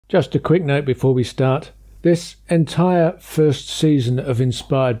Just a quick note before we start. This entire first season of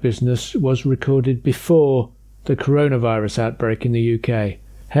Inspired Business was recorded before the coronavirus outbreak in the UK.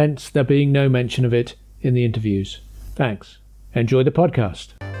 Hence, there being no mention of it in the interviews. Thanks. Enjoy the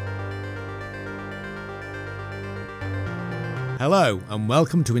podcast. Hello and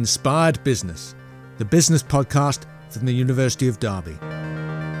welcome to Inspired Business, the business podcast from the University of Derby.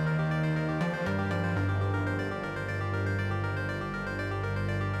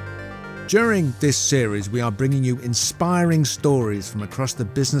 During this series, we are bringing you inspiring stories from across the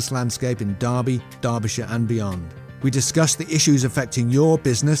business landscape in Derby, Derbyshire and beyond. We discuss the issues affecting your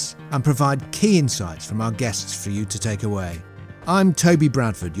business and provide key insights from our guests for you to take away. I'm Toby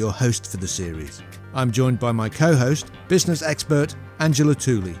Bradford, your host for the series. I'm joined by my co-host, business expert Angela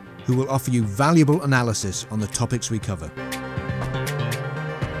Tooley, who will offer you valuable analysis on the topics we cover.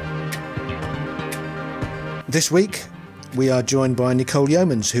 This week, we are joined by Nicole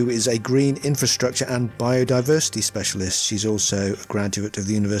Yeomans, who is a green infrastructure and biodiversity specialist. She's also a graduate of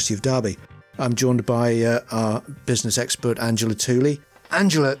the University of Derby. I'm joined by our business expert, Angela Tooley.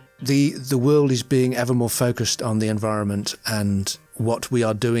 Angela, the world is being ever more focused on the environment and what we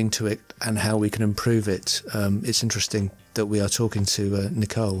are doing to it and how we can improve it. It's interesting that we are talking to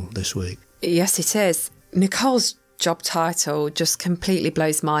Nicole this week. Yes, it is. Nicole's job title just completely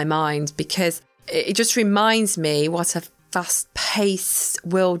blows my mind because it just reminds me what a fast-paced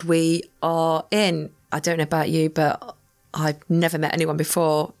world we are in. I don't know about you, but I've never met anyone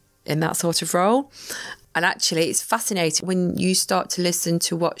before in that sort of role. And actually, it's fascinating when you start to listen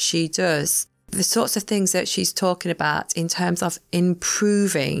to what she does, the sorts of things that she's talking about in terms of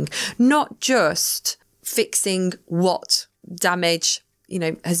improving, not just fixing what damage,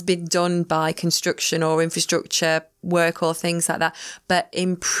 has been done by construction or infrastructure work or things like that, but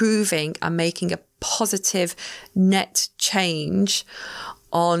improving and making a positive net change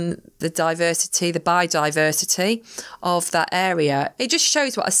on the diversity, the biodiversity of that area. It just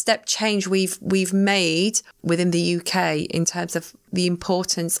shows what a step change we've made within the UK in terms of the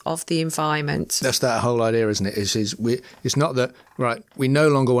importance of the environment. That's that whole idea, isn't it? It's not that, right, we no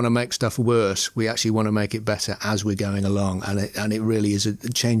longer want to make stuff worse. We actually want to make it better as we're going along. And it really is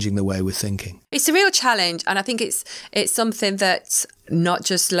changing the way we're thinking. It's a real challenge. And I think it's something that not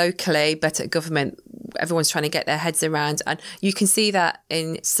just locally, but at government, everyone's trying to get their heads around. And you can see that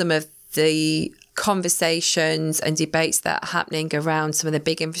in some of the conversations and debates that are happening around some of the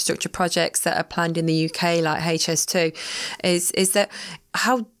big infrastructure projects that are planned in the UK, like HS2, is that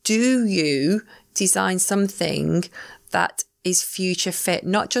how do you design something that is future fit,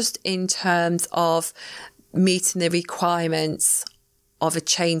 not just in terms of meeting the requirements of a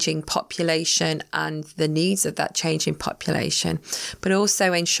changing population and the needs of that changing population, but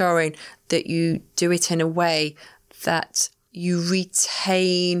also ensuring that you do it in a way that you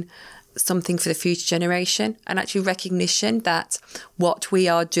retain something for the future generation, and actually recognition that what we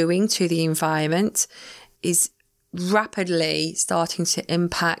are doing to the environment is rapidly starting to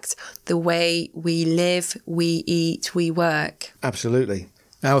impact the way we live, we eat, we work. Absolutely.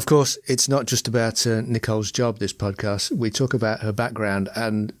 Now, of course, it's not just about Nicole's job, this podcast. We talk about her background,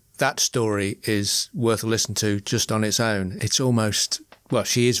 and that story is worth a listen to just on its own. It's almost, well,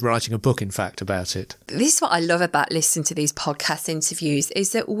 she is writing a book, in fact, about it. This is what I love about listening to these podcast interviews,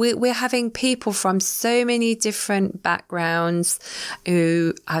 is that we're having people from so many different backgrounds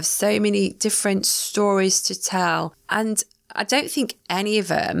who have so many different stories to tell. And I don't think any of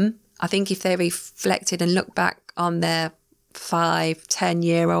them, I think if they reflected and looked back on their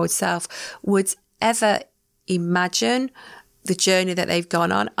 5-10-year-old self, would ever imagine the journey that they've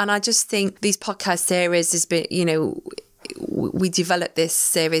gone on. And I just think these podcast series has been, we developed this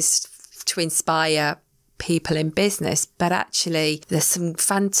series to inspire people in business, but actually there's some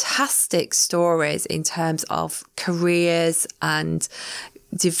fantastic stories in terms of careers and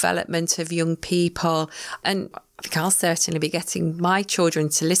development of young people. And I think I'll certainly be getting my children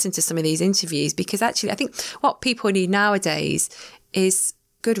to listen to some of these interviews, because actually I think what people need nowadays is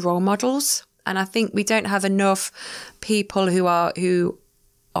good role models. And I think we don't have enough people who are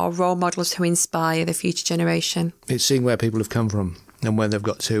role models who inspire the future generation. It's seeing where people have come from and where they've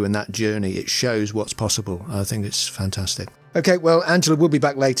got to, and that journey, it shows what's possible. I think it's fantastic. Okay, well, Angela will be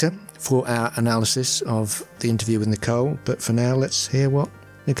back later for our analysis of the interview with Nicole. But for now, let's hear what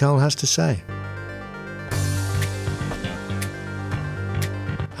Nicole has to say.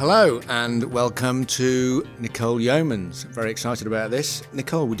 Hello and welcome to Nicole Yeomans. Very excited about this.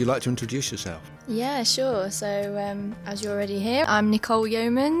 Nicole, would you like to introduce yourself? Yeah, sure. So, as you're already here, I'm Nicole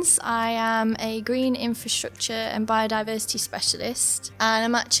Yeomans. I am a green infrastructure and biodiversity specialist, and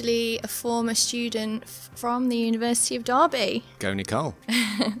I'm actually a former student from the University of Derby. Go, Nicole.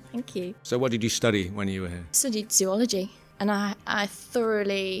 Thank you. So what did you study when you were here? Studied zoology, and I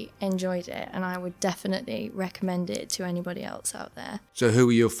thoroughly enjoyed it, and I would definitely recommend it to anybody else out there. So who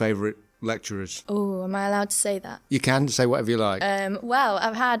were your favourite lecturers? Oh, am I allowed to say that? You can say whatever you like. Well,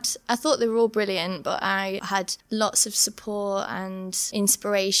 I thought they were all brilliant, but I had lots of support and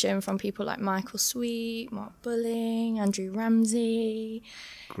inspiration from people like Michael Sweet, Mark Bulling, Andrew Ramsey.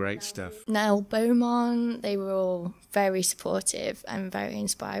 Great stuff. Niall Beaumont. They were all very supportive and very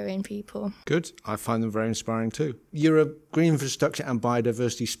inspiring people. Good. I find them very inspiring too. You're a green infrastructure and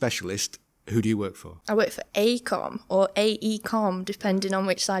biodiversity specialist. Who do you work for? I work for AECOM or AECOM, depending on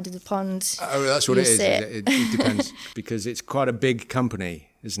which side of the pond. Oh, that's what it is. It depends because it's quite a big company,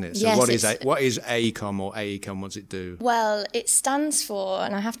 isn't it? So yes, what is AECOM or AECOM? What does it do? Well, it stands for,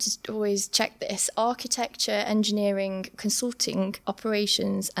 and I have to always check this, Architecture, Engineering, Consulting,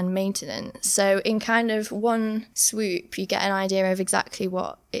 Operations and Maintenance. So in kind of one swoop, you get an idea of exactly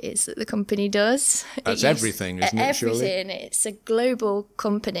what it is that the company does. That's everything, isn't it? Everything. Surely? It's a global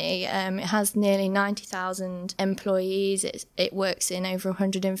company. It has nearly 90,000 employees. It works in over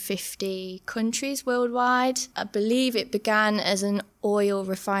 150 countries worldwide. I believe it began as an oil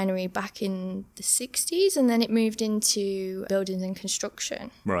refinery back in the 60s, and then it moved into buildings and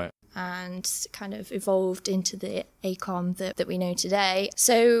construction. Right. And kind of evolved into the AECOM that we know today.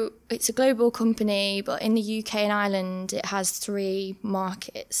 So it's a global company, but in the UK and Ireland, it has 3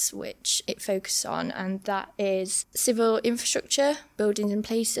 markets which it focuses on, and that is civil infrastructure, buildings and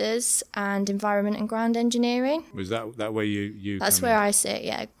places, and environment and ground engineering. Was that where you That's where I sit,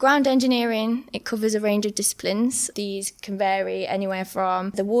 yeah. Ground engineering, it covers a range of disciplines. These can vary anywhere from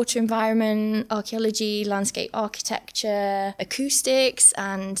the water environment, archaeology, landscape architecture, acoustics,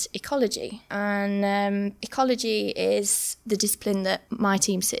 and ecology. And ecology is the discipline that my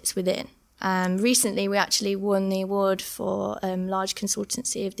team sits within. Recently, we actually won the award for Large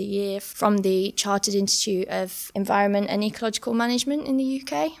Consultancy of the Year from the Chartered Institute of Environment and Ecological Management in the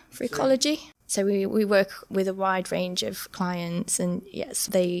UK for ecology. So we work with a wide range of clients, and yes,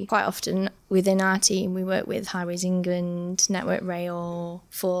 they quite often within our team we work with Highways England, Network Rail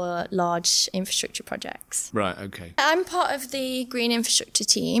for large infrastructure projects. Right, okay. I'm part of the green infrastructure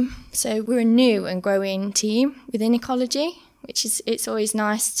team, so we're a new and growing team within ecology, which is, it's always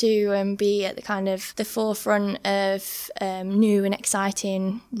nice to be at the kind of the forefront of new and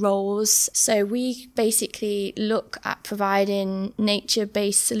exciting roles. So we basically look at providing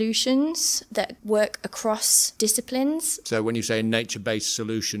nature-based solutions that work across disciplines. So when you say nature-based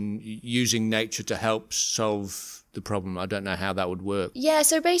solution, using nature to help solve the problem, I don't know how that would work. Yeah,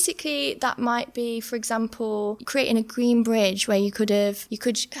 so basically that might be, for example, creating a green bridge where you could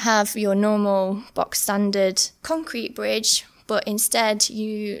have your normal box standard concrete bridge, but instead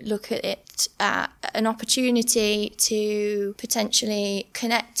you look at it at an opportunity to potentially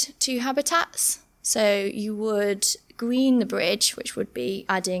connect 2 habitats. So you would green the bridge, which would be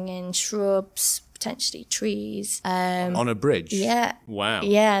adding in shrubs, potentially trees. On a bridge? Yeah. Wow.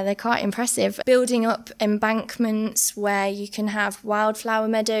 Yeah, they're quite impressive. Building up embankments where you can have wildflower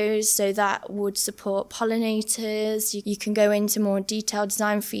meadows, so that would support pollinators. You can go into more detailed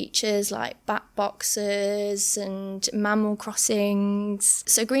design features like bat boxes and mammal crossings.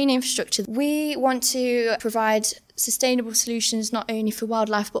 So green infrastructure, we want to provide sustainable solutions not only for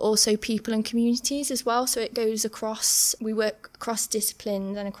wildlife but also people and communities as well. So it goes across, we work across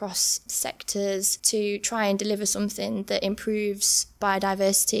disciplines and across sectors to try and deliver something that improves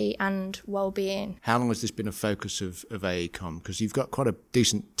biodiversity and well-being. How long has this been a focus of AECOM? Because you've got quite a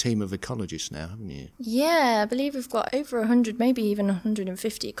decent team of ecologists now, haven't you? Yeah, I believe we've got over 100, maybe even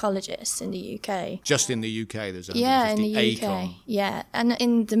 150 ecologists in the UK. Just in the UK there's 150? Yeah, in the UK. AECOM. Yeah, and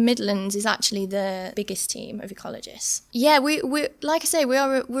in the Midlands is actually the biggest team of ecologists. Yeah, we like I say,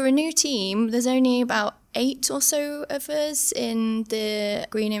 we're a new team. There's only about 8 or so of us in the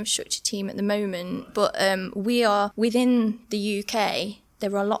green infrastructure team at the moment, but we are within the UK.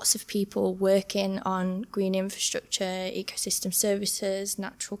 There are lots of people working on green infrastructure, ecosystem services,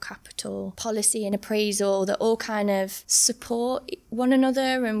 natural capital, policy and appraisal that all kind of support one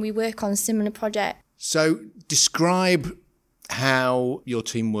another, and we work on similar projects. So describe how your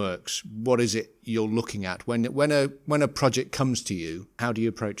team works. What is it you're looking at? When a project comes to you, how do you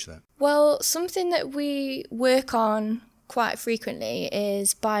approach that? Well, something that we work on quite frequently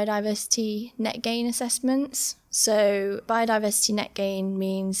is biodiversity net gain assessments. So biodiversity net gain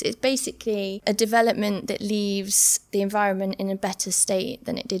means it's basically a development that leaves the environment in a better state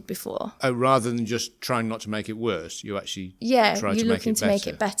than it did before. Oh, rather than just trying not to make it worse, you actually try to you're make it better. looking to make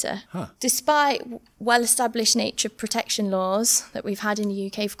it better. Huh. Despite well-established nature protection laws that we've had in the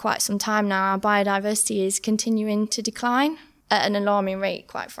UK for quite some time now, our biodiversity is continuing to decline at an alarming rate,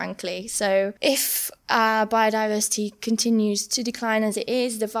 quite frankly. So if our biodiversity continues to decline as it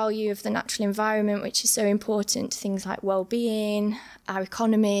is, the value of the natural environment, which is so important to things like well-being, our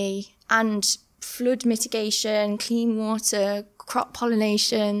economy, and flood mitigation, clean water, crop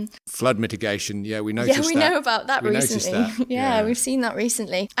pollination. Flood mitigation, we noticed that. Yeah, we know about that recently. That. Yeah, we've seen that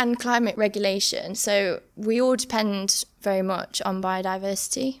recently. And climate regulation. So we all depend very much on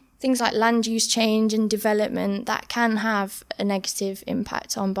biodiversity. Things like land use change and development, that can have a negative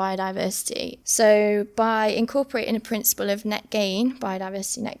impact on biodiversity. So by incorporating a principle of net gain,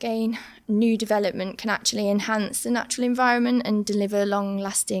 biodiversity net gain, new development can actually enhance the natural environment and deliver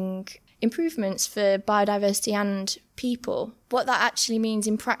long-lasting improvements for biodiversity and people. What that actually means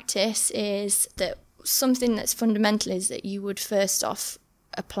in practice is that something that's fundamental is that you would first off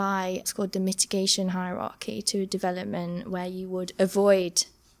apply what's called the mitigation hierarchy to a development, where you would avoid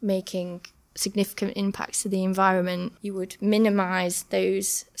making significant impacts to the environment. You would minimise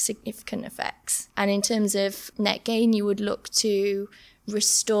those significant effects. And in terms of net gain, you would look to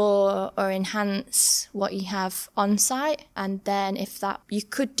restore or enhance what you have on site. And then if that, you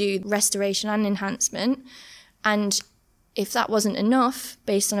could do restoration and enhancement. And if that wasn't enough,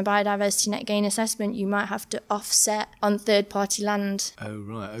 based on a biodiversity net gain assessment, you might have to offset on third-party land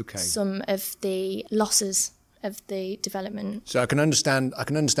some of the losses of the development. So I can understand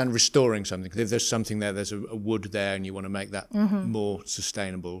restoring something, because if there's something there, there's a wood there and you want to make that more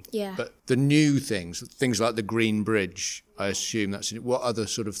sustainable. Yeah. But the new things like the Green Bridge, I assume that's in it. What other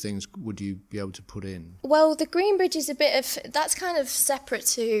sort of things would you be able to put in? Well, the Green Bridge is that's kind of separate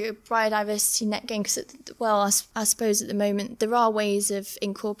to biodiversity net gain, because, I suppose at the moment there are ways of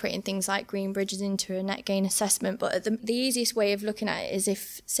incorporating things like green bridges into a net gain assessment, but the easiest way of looking at it is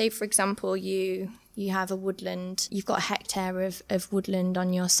if, say, for example, you have a woodland, you've got a hectare of woodland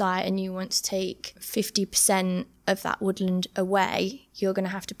on your site and you want to take 50% of that woodland away, you're going to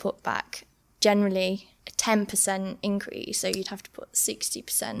have to put back generally a 10% increase. So you'd have to put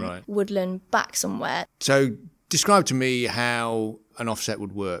 60% woodland back somewhere. So describe to me how an offset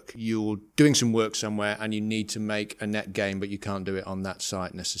would work. You're doing some work somewhere and you need to make a net gain, but you can't do it on that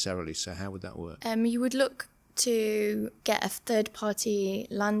site necessarily. So how would that work? You would look to get a third-party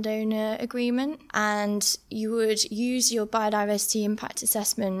landowner agreement, and you would use your biodiversity impact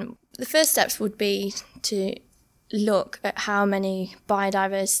assessment. The first steps would be to look at how many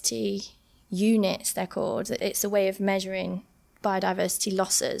biodiversity units, they're called. It's a way of measuring biodiversity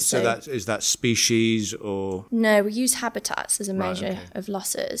losses. So is that species or? No, we use habitats as a measure of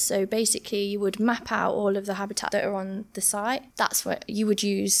losses. So basically you would map out all of the habitats that are on the site. That's what you would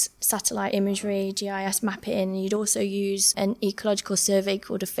use: satellite imagery, GIS mapping. You'd also use an ecological survey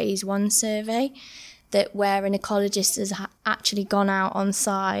called a phase 1 survey, where an ecologist has actually gone out on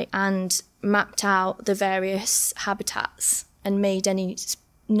site and mapped out the various habitats and made any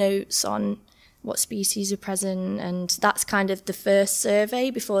notes on what species are present, and that's kind of the first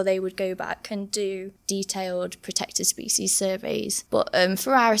survey before they would go back and do detailed protected species surveys. But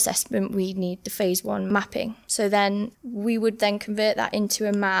for our assessment, we need the phase 1 mapping. So then we would then convert that into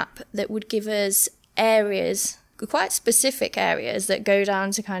a map that would give us areas, quite specific areas that go down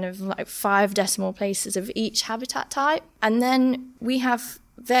to kind of like 5 decimal places of each habitat type. And then we have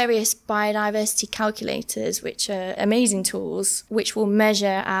various biodiversity calculators, which are amazing tools, which will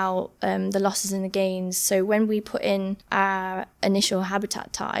measure out the losses and the gains. So when we put in our initial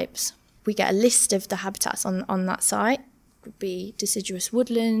habitat types, we get a list of the habitats on that site. It could be deciduous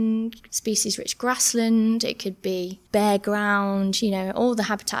woodland, species-rich grassland, it could be bare ground, all the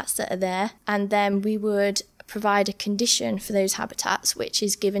habitats that are there. And then we would provide a condition for those habitats, which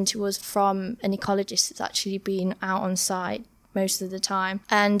is given to us from an ecologist that's actually been out on site most of the time.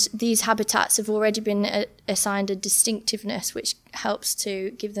 And these habitats have already been assigned a distinctiveness, which helps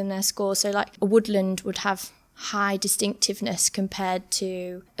to give them their score. So like a woodland would have high distinctiveness compared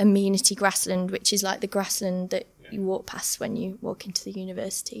to amenity grassland, which is like the grassland that you walk past when you walk into the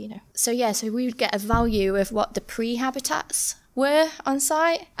university, So we would get a value of what the pre-habitats were on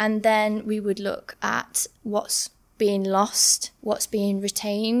site, and then we would look at what's being lost, what's being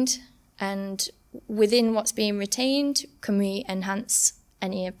retained, and within what's being retained, can we enhance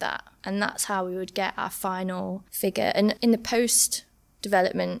any of that? And that's how we would get our final figure. And in the post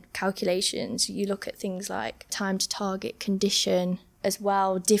development calculations, you look at things like time to target condition, as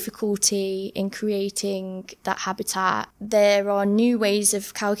well, difficulty in creating that habitat. There are new ways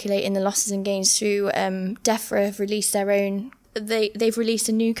of calculating the losses and gains through DEFRA have released their own. They've released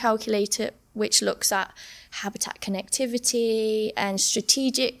a new calculator which looks at habitat connectivity and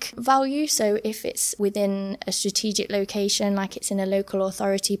strategic value. So if it's within a strategic location, like it's in a local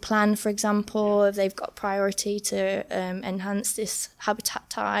authority plan, for example, if they've got priority to enhance this habitat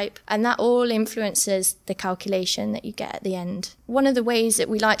type, and that all influences the calculation that you get at the end. One of the ways that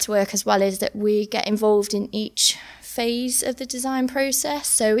we like to work as well is that we get involved in each phase of the design process.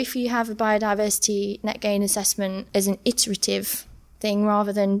 So if you have a biodiversity net gain assessment as an iterative thing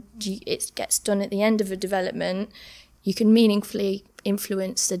rather than it gets done at the end of a development, you can meaningfully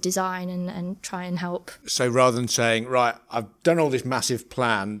influence the design and try and help. So rather than saying, right, I've done all this massive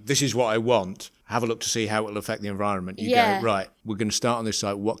plan, this is what I want, have a look to see how it will affect the environment. You go, right, we're going to start on this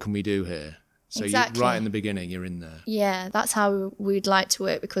site, what can we do here? So exactly. Right in the beginning, you're in there. Yeah, that's how we'd like to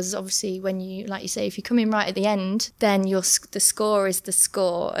work, because obviously when you, like you say, if you come in right at the end, then the score is the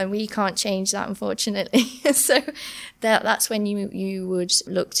score, and we can't change that, unfortunately. So that's when you would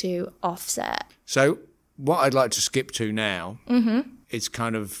look to offset. So what I'd like to skip to now is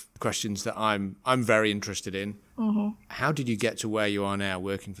kind of questions that I'm very interested in. How did you get to where you are now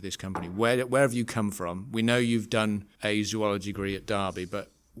working for this company? Where have you come from? We know you've done a zoology degree at Derby,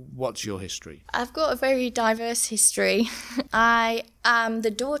 but what's your history? I've got a very diverse history. I am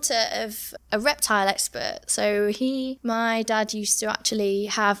the daughter of a reptile expert. So my dad used to actually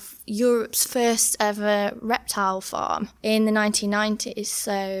have Europe's first ever reptile farm in the 1990s.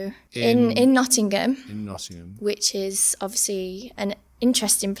 So in Nottingham. In Nottingham. Which is obviously an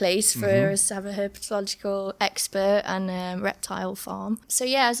interesting place for us to have a herpetological expert and a reptile farm. So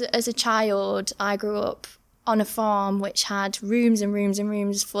yeah, as a child, I grew up on a farm which had rooms and rooms and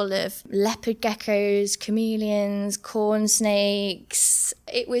rooms full of leopard geckos, chameleons, corn snakes.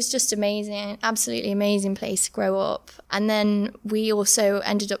 It was just amazing, absolutely amazing place to grow up. And then we also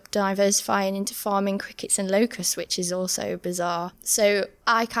ended up diversifying into farming crickets and locusts, which is also bizarre. So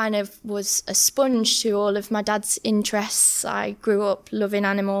I kind of was a sponge to all of my dad's interests. I grew up loving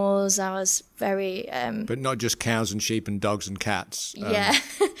animals. I was very... but not just cows and sheep and dogs and cats. Yeah.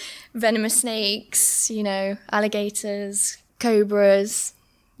 Venomous snakes, alligators, cobras,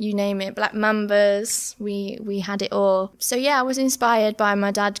 you name it, black mambas, we had it all. So yeah, I was inspired by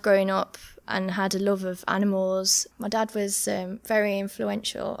my dad growing up and had a love of animals. My dad was very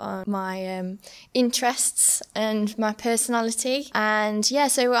influential on my interests and my personality. And yeah,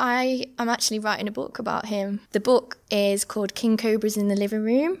 so I'm actually writing a book about him. The book is called King Cobras in the Living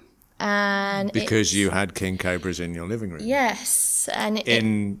Room. And because you had king cobras in your living room. Yes, and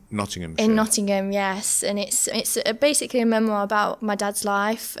in Nottingham. In Nottingham, yes, and it's basically a memoir about my dad's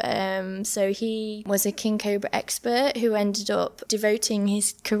life. So he was a king cobra expert who ended up devoting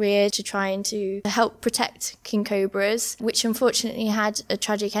his career to trying to help protect king cobras, which unfortunately had a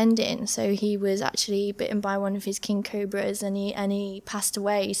tragic ending. So he was actually bitten by one of his king cobras, and he passed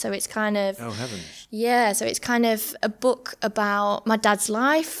away. So it's kind of heavens. Yeah, so it's kind of a book about my dad's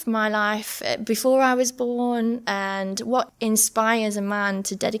life, my life before I was born, and what inspires a man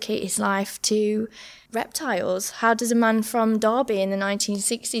to dedicate his life to reptiles. How does a man from Derby in the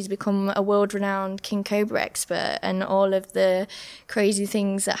 1960s become a world-renowned king cobra expert, and all of the crazy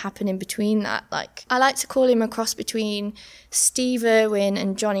things that happen in between that? Like, I like to call him a cross between Steve Irwin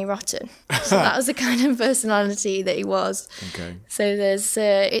and Johnny Rotten. So that was the kind of personality that he was. Okay. So there's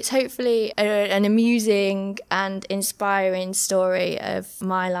it's hopefully an amusing and inspiring story of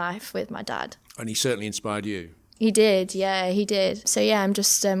my life with my dad. And he certainly inspired you. He did, yeah, he did. So yeah, I'm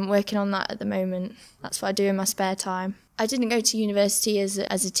just working on that at the moment. That's what I do in my spare time. I didn't go to university as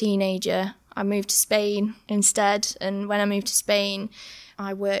a teenager. I moved to Spain instead. And when I moved to Spain,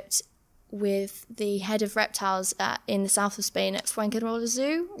 I worked with the head of reptiles in the south of Spain at Fuengirola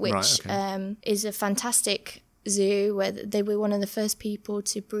Zoo, which is a fantastic zoo where they were one of the first people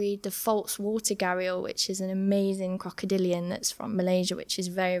to breed the false water gharial, which is an amazing crocodilian that's from Malaysia, which is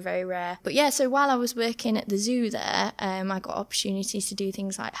very, very rare. But yeah, so while I was working at the zoo there, I got opportunities to do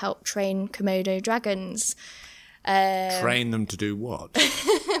things like help train Komodo dragons. Train them to do what?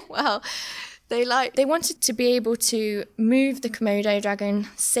 Well, they wanted to be able to move the Komodo dragon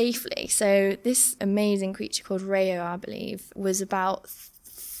safely. So this amazing creature called Rayo, I believe, was about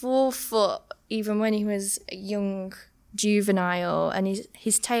 4 foot even when he was a young juvenile, and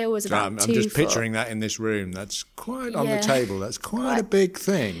his tail was about 2 I'm just foot. picturing that in this room. That's quite on the table. That's quite a big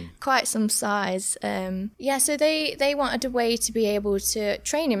thing. Quite some size. So they wanted a way to be able to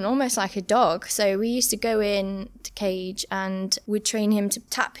train him almost like a dog. So we used to go in to cage and we'd train him to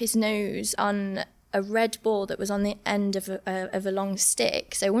tap his nose on a red ball that was on the end of a long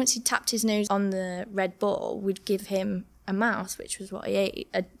stick. So once he tapped his nose on the red ball, we'd give him a mouse, which was what he ate,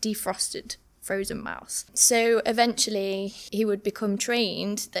 a defrosted frozen mouse. So eventually he would become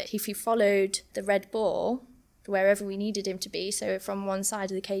trained that if he followed the red ball wherever we needed him to be, so from one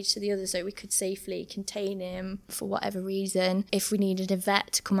side of the cage to the other, so we could safely contain him for whatever reason. If we needed a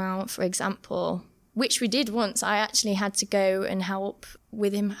vet to come out, for example, which we did once, I actually had to go and help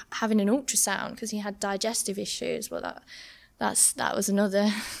with him having an ultrasound because he had digestive issues. Well, that was another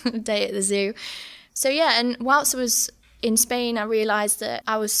day at the zoo. So yeah, and whilst I was in Spain, I realised that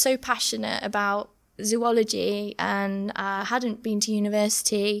I was so passionate about zoology and I hadn't been to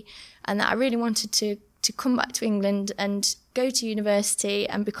university, and that I really wanted to come back to England and go to university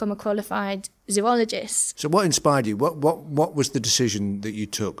and become a qualified zoologist. So what inspired you? What was the decision that you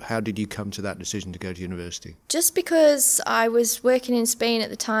took? How did you come to that decision to go to university? Just because I was working in Spain at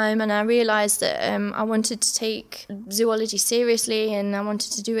the time and I realised that I wanted to take zoology seriously and I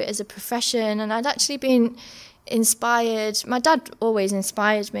wanted to do it as a profession, and I'd actually been inspired. My dad always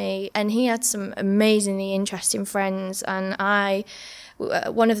inspired me, and he had some amazingly interesting friends, and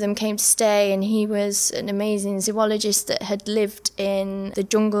one of them came to stay, and he was an amazing zoologist that had lived in the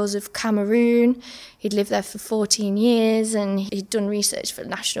jungles of Cameroon. He'd lived there for 14 years and he'd done research for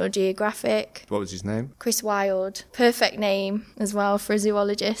National Geographic. What was his name? Chris Wilde. Perfect name as well for a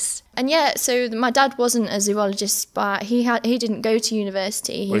zoologist. And yeah, so my dad wasn't a zoologist, but he didn't go to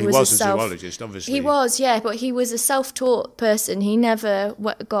university. He was a zoologist, obviously. He was, yeah, but he was a self-taught person. He never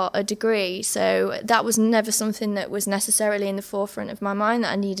got a degree, so that was never something that was necessarily in the forefront of my mind,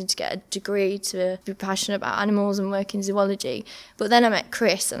 that I needed to get a degree to be passionate about animals and work in zoology. But then I met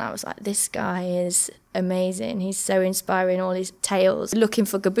Chris and I was like, this guy is amazing. He's so inspiring, all his tales. Looking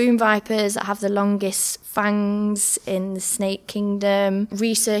for gaboon vipers that have the longest fangs in the snake kingdom,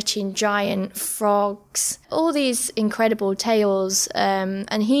 researching giant frogs, all these incredible tales.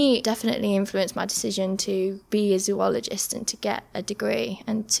 And he definitely influenced my decision to be a zoologist and to get a degree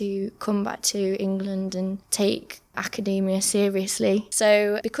and to come back to England and take academia seriously.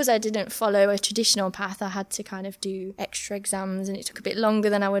 So because I didn't follow a traditional path, I had to kind of do extra exams, and it took a bit longer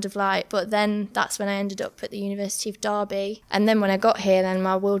than I would have liked. But then that's when I ended up at the University of Derby. And then when I got here, then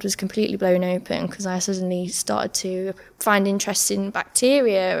my world was completely blown open because I suddenly started to find interest in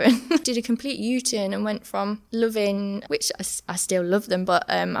bacteria and did a complete U-turn and went from loving, which I still love them, but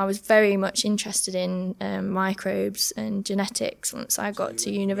I was very much interested in microbes and genetics once I got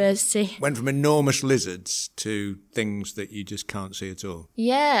to university. Went from enormous lizards to things that you just can't see at all.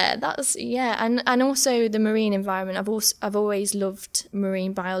 Yeah, and also the marine environment. I've always loved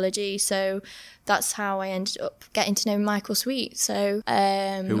marine biology, so that's how I ended up getting to know Michael Sweet. So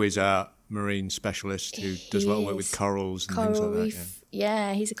who is our marine specialist who does a lot of work with corals and things like that.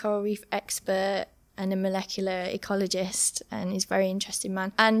 Yeah, he's a coral reef expert and a molecular ecologist, and he's a very interesting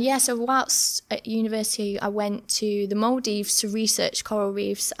man. And yeah, so whilst at university, I went to the Maldives to research coral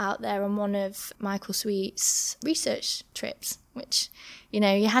reefs out there on one of Michael Sweet's research trips, which, you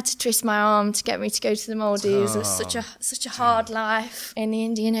know, you had to twist my arm to get me to go to the Maldives. It was such a hard life in the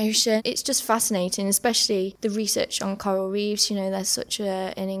Indian Ocean. It's just fascinating, especially the research on coral reefs. You know, there's such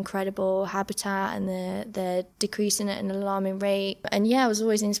an incredible habitat, and they're decreasing at an alarming rate. And yeah, I was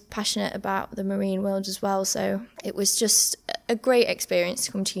always passionate about the marine world as well. So it was just a great experience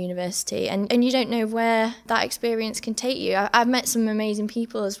to come to university. And you don't know where that experience can take you. I've met some amazing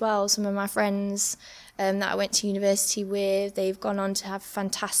people as well. Some of my friends that I went to university with, they've gone on to have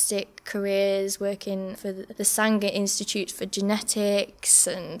fantastic careers working for the Sanger Institute for Genetics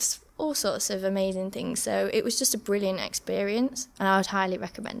and all sorts of amazing things. So it was just a brilliant experience, and I would highly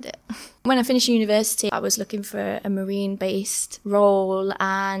recommend it. When I finished university, I was looking for a marine-based role,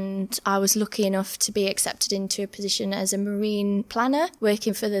 and I was lucky enough to be accepted into a position as a marine planner,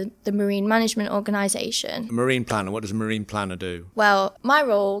 working for the Marine Management Organisation. A marine planner, what does a marine planner do? Well, my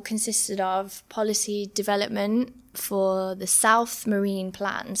role consisted of policy development for the South Marine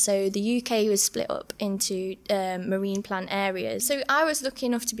Plan. So the UK was split up into marine plan areas. So I was lucky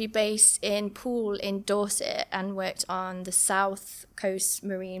enough to be based in Poole in Dorset and worked on the south Coast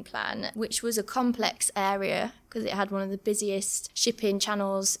Marine Plan, which was a complex area because it had one of the busiest shipping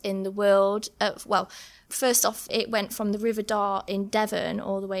channels in the world. First off, it went from the River Dart in Devon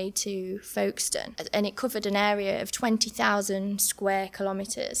all the way to Folkestone, and it covered an area of 20,000 square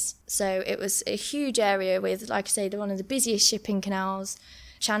kilometres. So it was a huge area with, like I say, one of the busiest shipping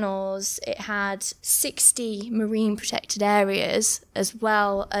channels. It had 60 marine protected areas, as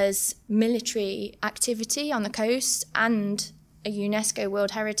well as military activity on the coast and a UNESCO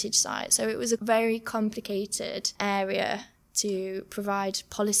World Heritage Site. So it was a very complicated area to provide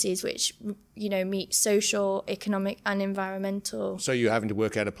policies which, meet social, economic and environmental. So you're having to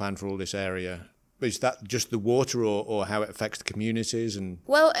work out a plan for all this area. Is that just the water or how it affects the communities?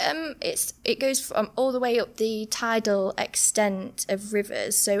 Well, it goes from all the way up the tidal extent of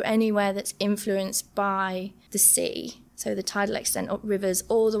rivers, so anywhere that's influenced by the sea. So the tidal extent up rivers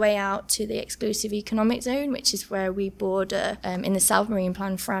all the way out to the exclusive economic zone, which is where we border in the South Marine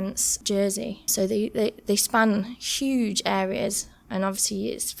Plan, France, Jersey. So they span huge areas, and obviously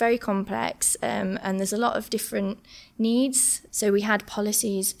it's very complex, and there's a lot of different needs. So we had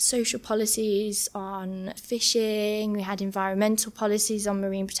policies, social policies on fishing, we had environmental policies on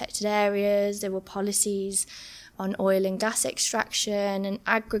marine protected areas, there were policies on oil and gas extraction and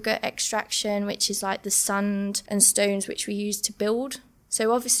aggregate extraction, which is like the sand and stones which we use to build.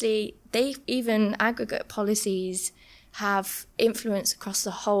 So obviously even aggregate policies have influence across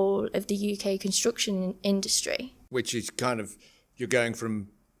the whole of the UK construction industry. Which is kind of, you're going from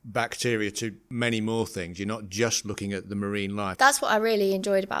bacteria to many more things. You're not just looking at the marine life. That's what I really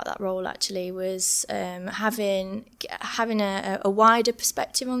enjoyed about that role, actually, was having a wider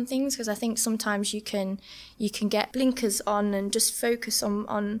perspective on things, because I think sometimes you can get blinkers on and just focus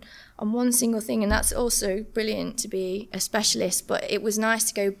on one single thing, and that's also brilliant to be a specialist. But it was nice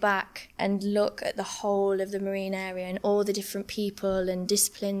to go back and look at the whole of the marine area and all the different people and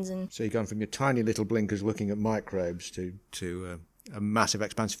disciplines. And so you've gone from your tiny little blinkers looking at microbes to a massive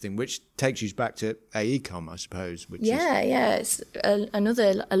expansive thing, which takes you back to AECOM, I suppose. It's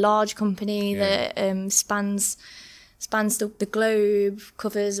a large company that spans the globe,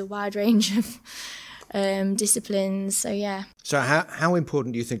 covers a wide range of disciplines. So how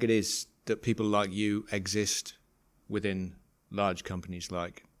important do you think it is that people like you exist within large companies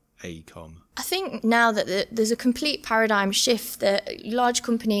like AECOM? I think now that there's a complete paradigm shift, that large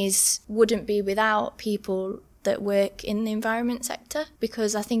companies wouldn't be without people that work in the environment sector,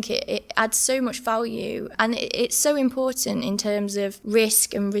 because I think it adds so much value, and it's so important in terms of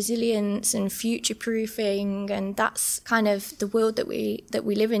risk and resilience and future proofing, and that's kind of the world that we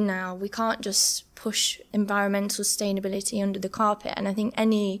live in now. We can't just push environmental sustainability under the carpet, and I think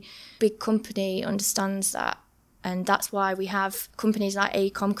any big company understands that. And that's why we have companies like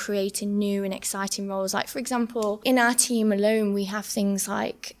AECOM creating new and exciting roles. Like, for example, in our team alone, we have things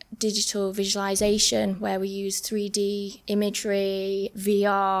like digital visualization, where we use 3D imagery,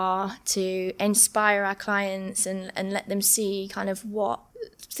 VR, to inspire our clients and let them see kind of what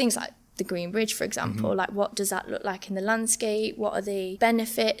things like the Green Bridge, for example, like what does that look like in the landscape? What are the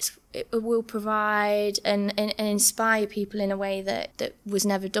benefits it will provide, and inspire people in a way that was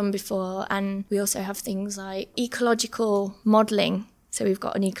never done before. And we also have things like ecological modelling. So we've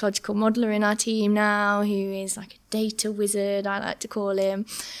got an ecological modeller in our team now who is like a data wizard, I like to call him.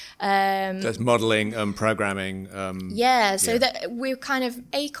 That's modelling and programming. That we're kind of,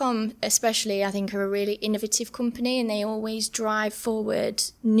 AECOM especially, I think, are a really innovative company, and they always drive forward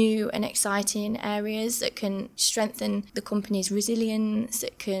new and exciting areas that can strengthen the company's resilience,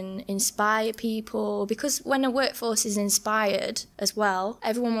 that can inspire people. Because when a workforce is inspired as well,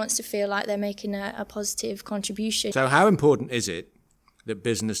 everyone wants to feel like they're making a positive contribution. So how important is it that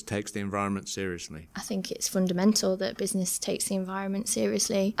business takes the environment seriously? I think it's fundamental that business takes the environment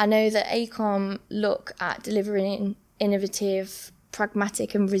seriously. I know that AECOM look at delivering innovative,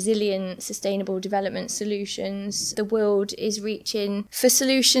 pragmatic and resilient sustainable development solutions. The world is reaching for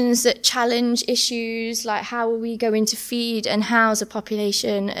solutions that challenge issues like, how are we going to feed and house a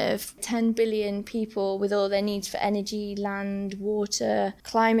population of 10 billion people with all their needs for energy, land, water,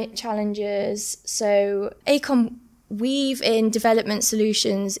 climate challenges. So AECOM weave in development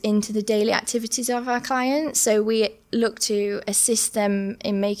solutions into the daily activities of our clients. So we look to assist them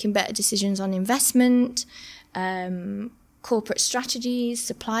in making better decisions on investment, corporate strategies,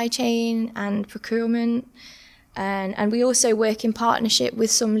 supply chain and procurement. And we also work in partnership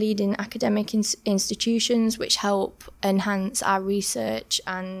with some leading academic institutions which help enhance our research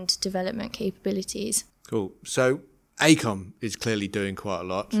and development capabilities. Cool. So AECOM is clearly doing quite a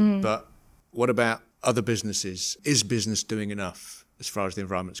lot, but what about other businesses? Is business doing enough? as far as the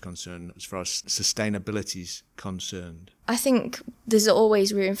environment's concerned, as far as sustainability's concerned? I think there's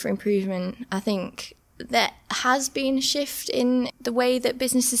always room for improvement. I think there has been a shift in the way that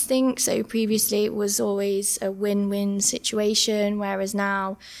businesses think. So previously it was always a win-win situation, whereas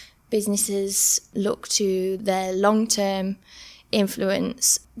now businesses look to their long-term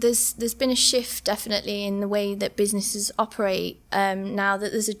influence. There's been a shift definitely in the way that businesses operate now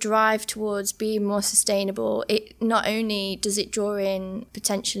that there's a drive towards being more sustainable. It not only does it draw in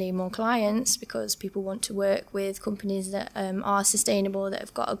potentially more clients because people want to work with companies that are sustainable, that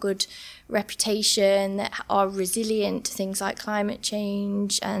have got a good reputation, that are resilient to things like climate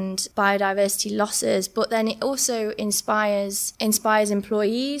change and biodiversity losses, but then it also inspires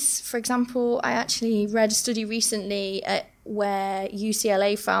employees. For example, I actually read a study recently where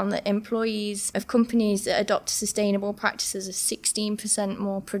UCLA found that employees of companies that adopt sustainable practices are 16%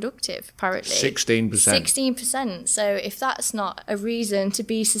 more productive, apparently. 16%? 16%. So if that's not a reason to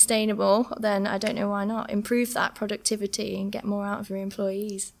be sustainable, then I don't know why not. Improve that productivity and get more out of your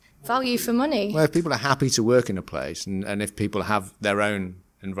employees. Value for money. Well, if people are happy to work in a place and if people have their own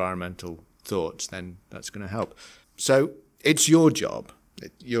environmental thoughts, then that's going to help. So it's your job.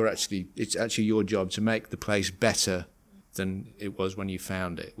 It's actually your job to make the place better than it was when you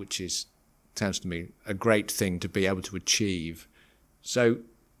found it, which sounds to me a great thing to be able to achieve. So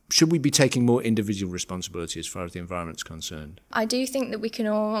should we be taking more individual responsibility as far as the environment's concerned? I do think that we can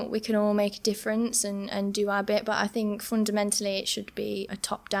all make a difference and do our bit, but I think fundamentally it should be a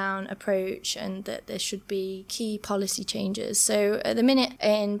top-down approach and that there should be key policy changes. So at the minute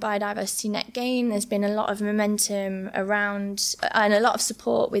in Biodiversity Net Gain, there's been a lot of momentum around and a lot of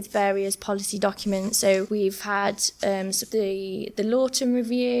support with various policy documents. So we've had the Lawton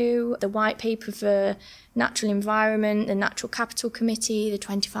Review, the White Paper for Natural Environment, the Natural Capital Committee, the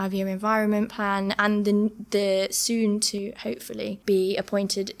 25-year Environment Plan, and the soon to hopefully be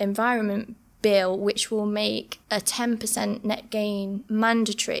appointed Environment Bill, which will make a 10% net gain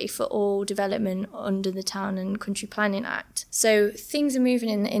mandatory for all development under the Town and Country Planning Act. So things are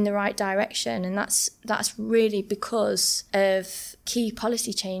moving in the right direction, and that's really because of key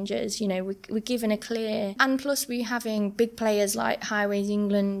policy changes. You know, we're given a clear, and plus we're having big players like Highways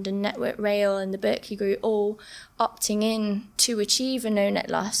England and Network Rail and the Berkeley Group all opting in to achieve a no net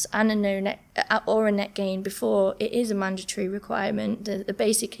loss and a no net or a net gain before it is a mandatory requirement. They're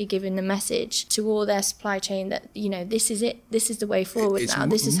basically giving the message to all their supply chain that, you know, this is it, this is the way forward now,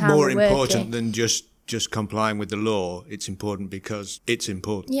 this is how we're working. It's more important than just complying with the law. It's important because it's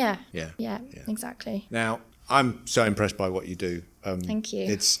important. Yeah, exactly. Now, I'm so impressed by what you do. Thank you.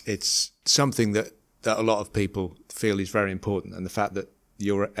 It's something that a lot of people feel is very important, and the fact that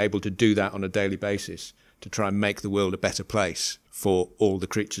you're able to do that on a daily basis to try and make the world a better place for all the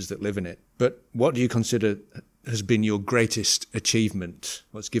creatures that live in it. But what do you consider has been your greatest achievement?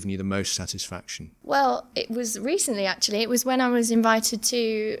 What's given you the most satisfaction? Well, it was recently, actually. It was when I was invited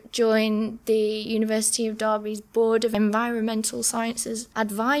to join the University of Derby's Board of Environmental Sciences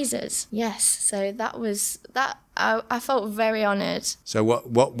Advisors. Yes, so that I felt very honoured. So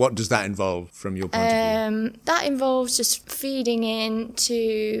what does that involve from your point of view? That involves just feeding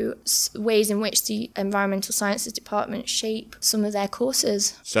into ways in which the Environmental Sciences Department shape some of their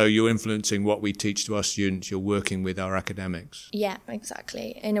courses. So you're influencing what we teach to our students, you're working with our academics? Yeah,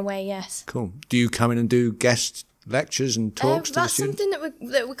 exactly. In a way, yes. Cool. Do you come in and do guest lectures and talks to the students? That's something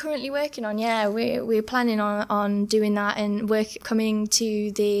that we're currently working on. Yeah, we're planning on doing that and coming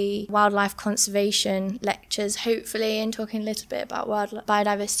to the wildlife conservation lectures, hopefully, and talking a little bit about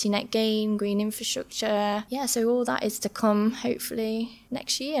biodiversity net gain, green infrastructure. Yeah, so all that is to come, hopefully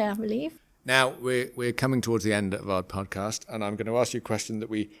next year, I believe. Now we're coming towards the end of our podcast, and I'm going to ask you a question that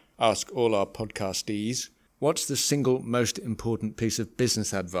we ask all our podcastees. What's the single most important piece of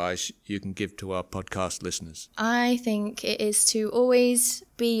business advice you can give to our podcast listeners? I think it is to always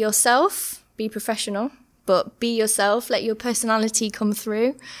be yourself, be professional, but be yourself, let your personality come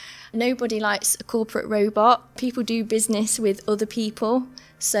through. Nobody likes a corporate robot. People do business with other people.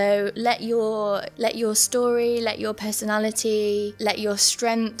 So let your story, let your personality, let your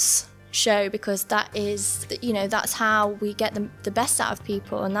strengths show, because that is, you know, that's how we get the best out of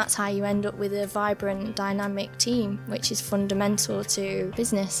people, and that's how you end up with a vibrant, dynamic team, which is fundamental to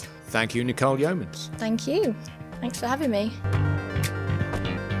business. Thank you, Nicole Yeomans. Thank you. Thanks for having me.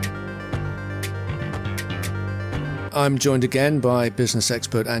 I'm joined again by business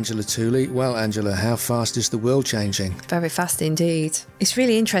expert Angela Tooley. Well, Angela, how fast is the world changing? Very fast indeed. It's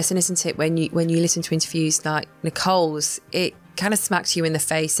really interesting, isn't it, when you listen to interviews like Nicole's, it kind of smacks you in the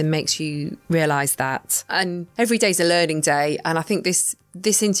face and makes you realise that. And every day's a learning day. And I think this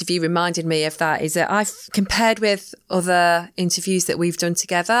this interview reminded me of that is that I've compared with other interviews that we've done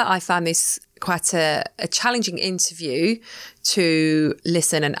together. I found this quite a challenging interview to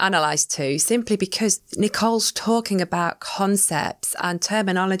listen and analyse to, simply because Nicole's talking about concepts and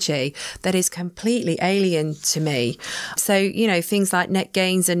terminology that is completely alien to me. So, you know, things like net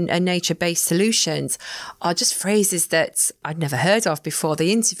gains and nature-based solutions are just phrases that I'd never heard of before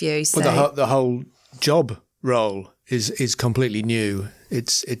the interview. So. Well, the whole job role is completely new.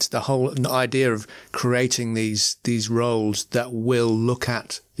 It's the whole idea of creating these roles that will look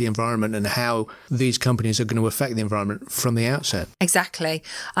at the environment and how these companies are going to affect the environment from the outset. Exactly.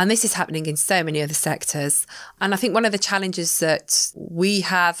 And this is happening in so many other sectors. And I think one of the challenges that we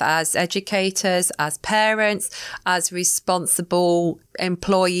have as educators, as parents, as responsible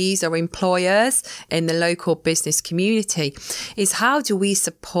employees or employers in the local business community is, how do we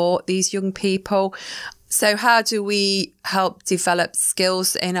support these young people? So how do we help develop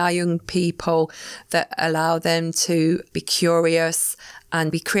skills in our young people that allow them to be curious and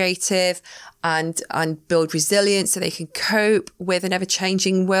be creative and build resilience so they can cope with an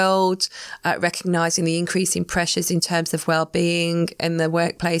ever-changing world, recognising the increasing pressures in terms of well-being in the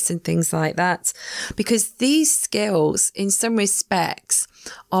workplace and things like that? Because these skills, in some respects,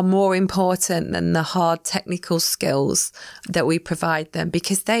 are more important than the hard technical skills that we provide them,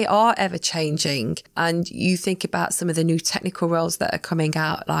 because they are ever changing. And you think about some of the new technical roles that are coming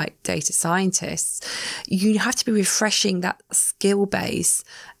out, like data scientists, you have to be refreshing that skill base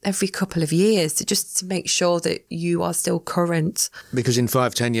every couple of years to make sure that you are still current. Because in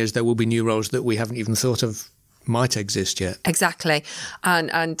 5-10 years, there will be new roles that we haven't even thought of might exist yet. Exactly.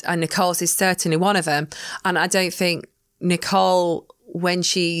 And Nicole's is certainly one of them. And I don't think Nicole, when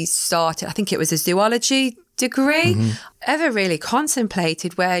she started, I think it was a zoology degree, ever really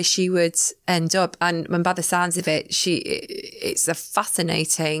contemplated where she would end up. And by the sounds of it, it's a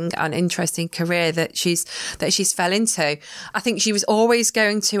fascinating and interesting career that she's fell into. I think she was always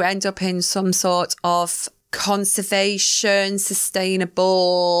going to end up in some sort of conservation,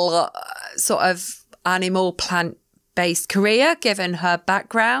 sustainable sort of animal plant based career, given her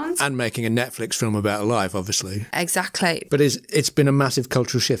background. And making a Netflix film about her life, obviously. Exactly. But it's been a massive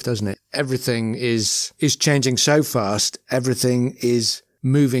cultural shift, hasn't it? Everything is changing so fast. Everything is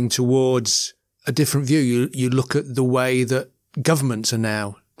moving towards a different view. You look at the way that governments are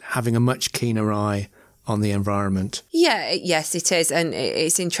now having a much keener eye on the environment. Yes, it is. And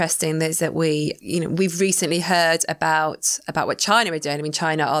it's interesting that we've recently heard about what China are doing. I mean,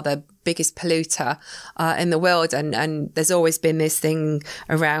 China are the biggest polluter in the world. And there's always been this thing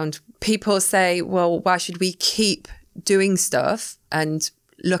around, people say, well, why should we keep doing stuff and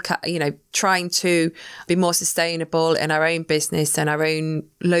look at, trying to be more sustainable in our own business and our own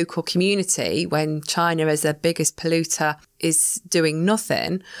local community when China as the biggest polluter is doing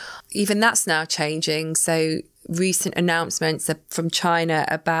nothing. Even that's now changing. So recent announcements from China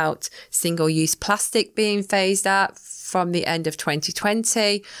about single-use plastic being phased out from the end of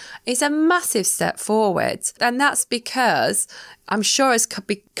 2020 is a massive step forward. And that's because, I'm sure it's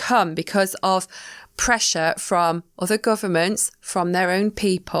become because of pressure from other governments, from their own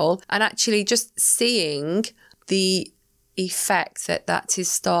people, and actually just seeing the effect that is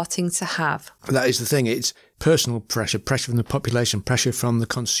starting to have. That is the thing. It's personal pressure from the population, pressure from the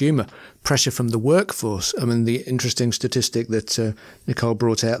consumer, pressure from the workforce. I mean, the interesting statistic that Nicole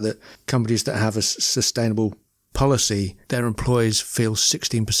brought out, that companies that have a sustainable policy, their employees feel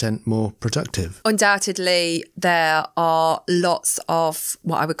 16% more productive. Undoubtedly, there are lots of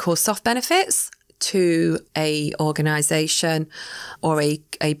what I would call soft benefits to a organisation or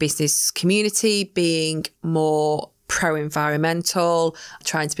a business community being more pro-environmental,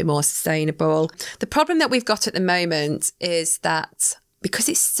 trying to be more sustainable. The problem that we've got at the moment is that because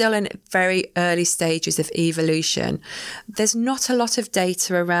it's still in very early stages of evolution, there's not a lot of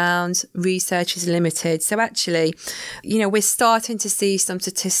data around, research is limited. So actually, we're starting to see some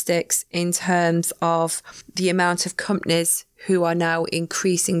statistics in terms of the amount of companies who are now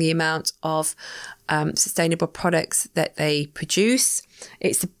increasing the amount of sustainable products that they produce.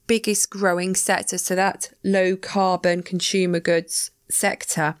 It's the biggest growing sector. So that low carbon consumer goods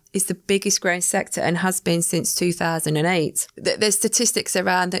sector is the biggest growing sector and has been since 2008. There's statistics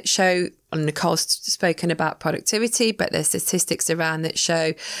around that show, and Nicole's spoken about productivity, but there's statistics around that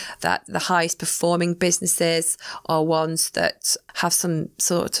show that the highest performing businesses are ones that have some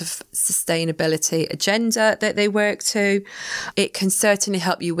sort of sustainability agenda that they work to. It can certainly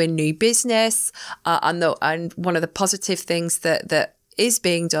help you win new business. And one of the positive things that is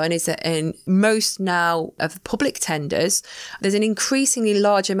being done is that in most now of public tenders, there's an increasingly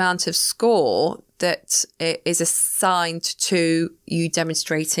large amount of score that it is assigned to you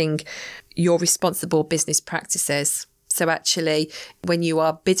demonstrating your responsible business practices. So actually, when you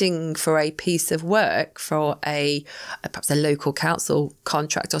are bidding for a piece of work for perhaps a local council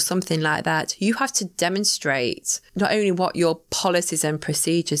contract or something like that, you have to demonstrate not only what your policies and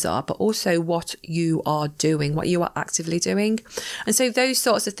procedures are, but also what you are doing, what you are actively doing. And so those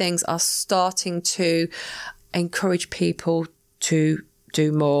sorts of things are starting to encourage people to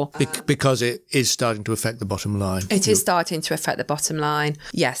do more. Because it is starting to affect the bottom line. It is starting to affect the bottom line.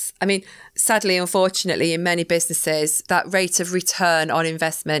 Yes. I mean, sadly, unfortunately, in many businesses, that rate of return on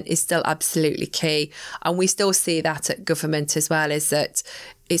investment is still absolutely key. And we still see that at government as well, is that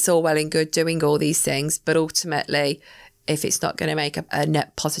it's all well and good doing all these things, but ultimately, if it's not going to make a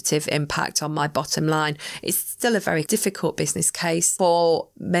net positive impact on my bottom line, it's still a very difficult business case for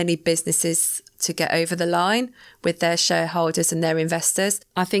many businesses to get over the line with their shareholders and their investors.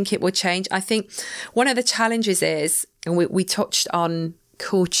 I think it will change. I think one of the challenges is, and we touched on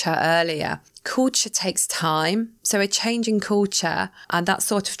culture earlier, culture takes time. So a change in culture and that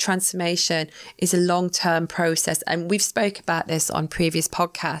sort of transformation is a long-term process. And we've spoke about this on previous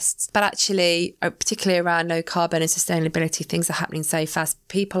podcasts, but actually, particularly around low carbon and sustainability, things are happening so fast.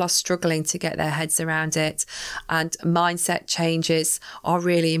 People are struggling to get their heads around it, and mindset changes are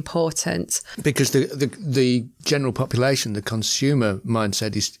really important. Because the general population, the consumer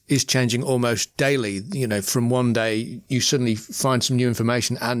mindset is changing almost daily. You know, from one day you suddenly find some new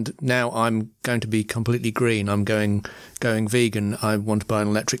information and now I'm going to be completely green. I'm going vegan. I want to buy an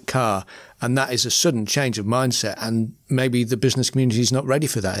electric car. And that is a sudden change of mindset. And maybe the business community is not ready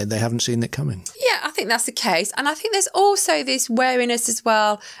for that. They haven't seen it coming. Yeah, I think that's the case. And I think there's also this wariness as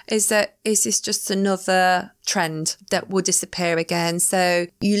well, is this just another trend that will disappear again? So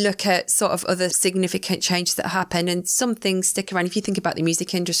you look at sort of other significant changes that happen and some things stick around. If you think about the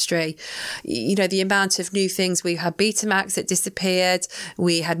music industry, you know, the amount of new things, we had Betamax that disappeared,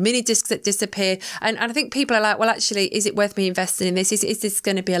 we had mini discs that disappeared. And I think people are like, well, actually, is it worth me investing in this? Is this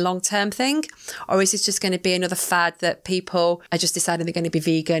going to be a long-term thing? Or is this just going to be another fad that people are just deciding they're going to be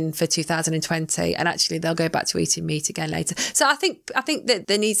vegan for 2020 and actually they'll go back to eating meat again later? So I think that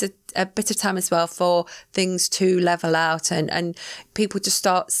there needs a bit of time as well for things to level out and people to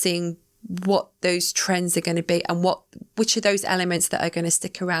start seeing what those trends are going to be and which are those elements that are going to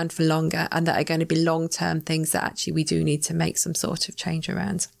stick around for longer and that are going to be long-term things that actually we do need to make some sort of change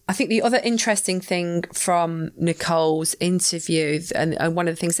around. I think the other interesting thing from Nicole's interview, and one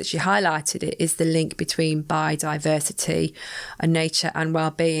of the things that she highlighted, is the link between biodiversity and nature and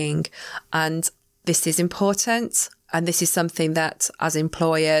well-being. And this is important. And this is something that as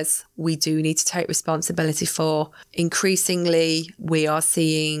employers, we do need to take responsibility for. Increasingly, we are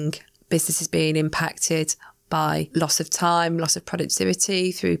seeing businesses being impacted by loss of time, loss of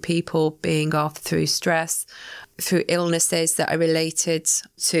productivity, through people being off, through stress, through illnesses that are related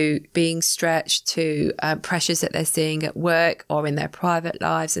to being stretched, to pressures that they're seeing at work or in their private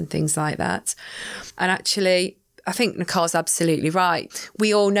lives and things like that. And actually, I think Nicole's absolutely right.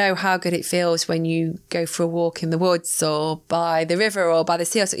 We all know how good it feels when you go for a walk in the woods or by the river or by the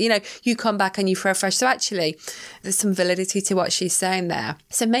sea. You know, you come back and you feel fresh. So actually, there's some validity to what she's saying there.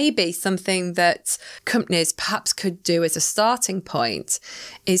 So maybe something that companies perhaps could do as a starting point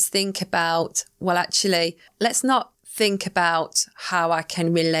is think about, well, actually, let's not think about how I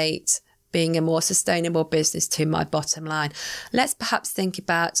can relate being a more sustainable business to my bottom line. Let's perhaps think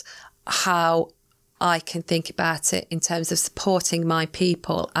about how I can think about it in terms of supporting my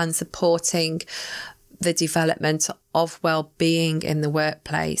people and supporting the development of well-being in the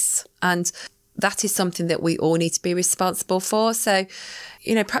workplace. And that is something that we all need to be responsible for. So,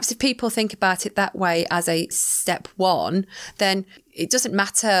 you know, perhaps if people think about it that way as a step one, then it doesn't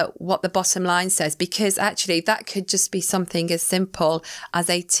matter what the bottom line says, because actually that could just be something as simple as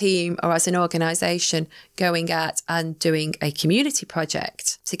a team or as an organisation going out and doing a community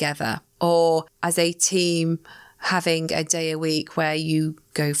project together, or as a team having a day a week where you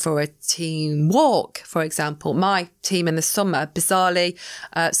go for a team walk, for example. My team in the summer, bizarrely,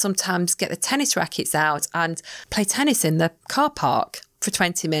 sometimes get the tennis rackets out and play tennis in the car park for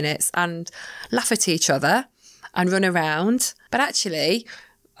 20 minutes and laugh at each other and run around. But actually,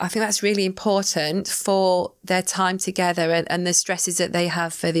 I think that's really important for their time together and the stresses that they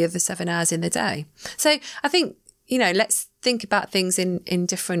have for the other 7 hours in the day. So I think, you know, let's think about things in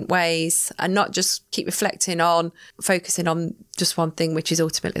different ways and not just keep focusing on just one thing, which is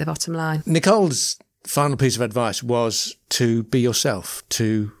ultimately the bottom line. Nicole's final piece of advice was to be yourself,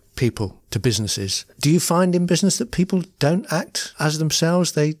 to people to businesses. Do you find in business that people don't act as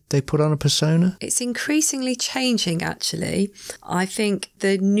themselves? They put on a persona? It's increasingly changing, actually. I think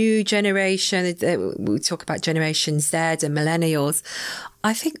the new generation, we talk about Generation Z and millennials,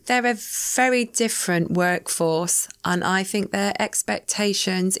 I think they're a very different workforce, and I think their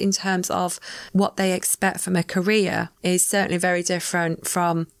expectations in terms of what they expect from a career is certainly very different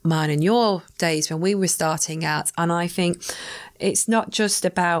from mine and your days when we were starting out. And I think it's not just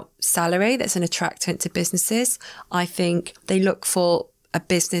about salary that's an attractant to businesses. I think they look for a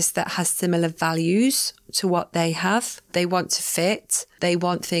business that has similar values to what they have. They want to fit. They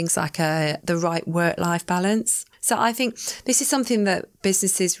want things like the right work-life balance. So I think this is something that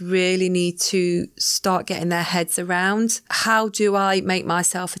businesses really need to start getting their heads around. How do I make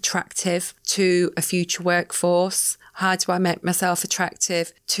myself attractive to a future workforce? How do I make myself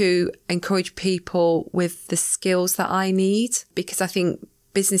attractive to encourage people with the skills that I need? Because I think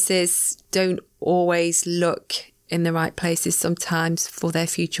businesses don't always look in the right places sometimes for their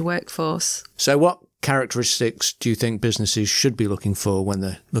future workforce. So what characteristics do you think businesses should be looking for when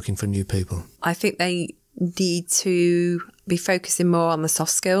they're looking for new people? I think they need to be focusing more on the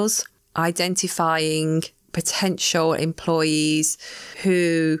soft skills, identifying potential employees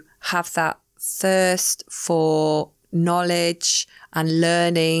who have that thirst for knowledge and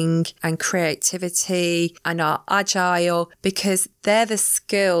learning and creativity and are agile, because they're the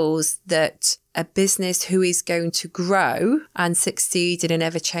skills that a business who is going to grow and succeed in an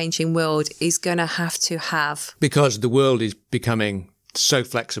ever-changing world is going to have. Because the world is becoming so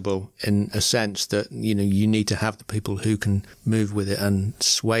flexible in a sense that, you need to have the people who can move with it and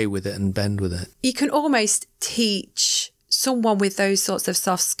sway with it and bend with it. You can almost teach someone with those sorts of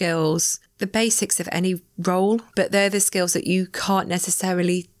soft skills the basics of any role, but they're the skills that you can't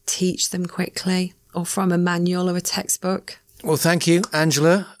necessarily teach them quickly or from a manual or a textbook. Well, thank you,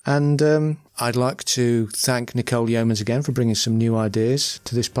 Angela. And I'd like to thank Nicole Yeomans again for bringing some new ideas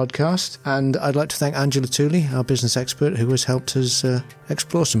to this podcast. And I'd like to thank Angela Tooley, our business expert, who has helped us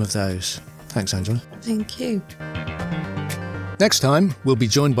explore some of those. Thanks, Angela. Thank you. Next time, we'll be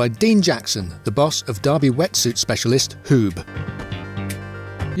joined by Dean Jackson, the boss of Derby wetsuit specialist Hoob.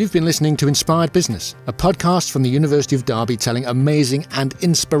 You've been listening to Inspired Business, a podcast from the University of Derby telling amazing and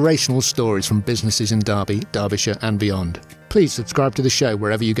inspirational stories from businesses in Derby, Derbyshire and beyond. Please subscribe to the show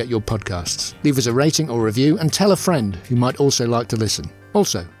wherever you get your podcasts. Leave us a rating or review and tell a friend who might also like to listen.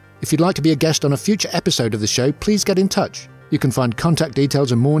 Also, if you'd like to be a guest on a future episode of the show, please get in touch. You can find contact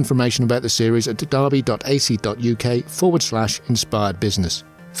details and more information about the series at derby.ac.uk/inspired business.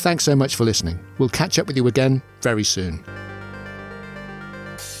 Thanks so much for listening. We'll catch up with you again very soon.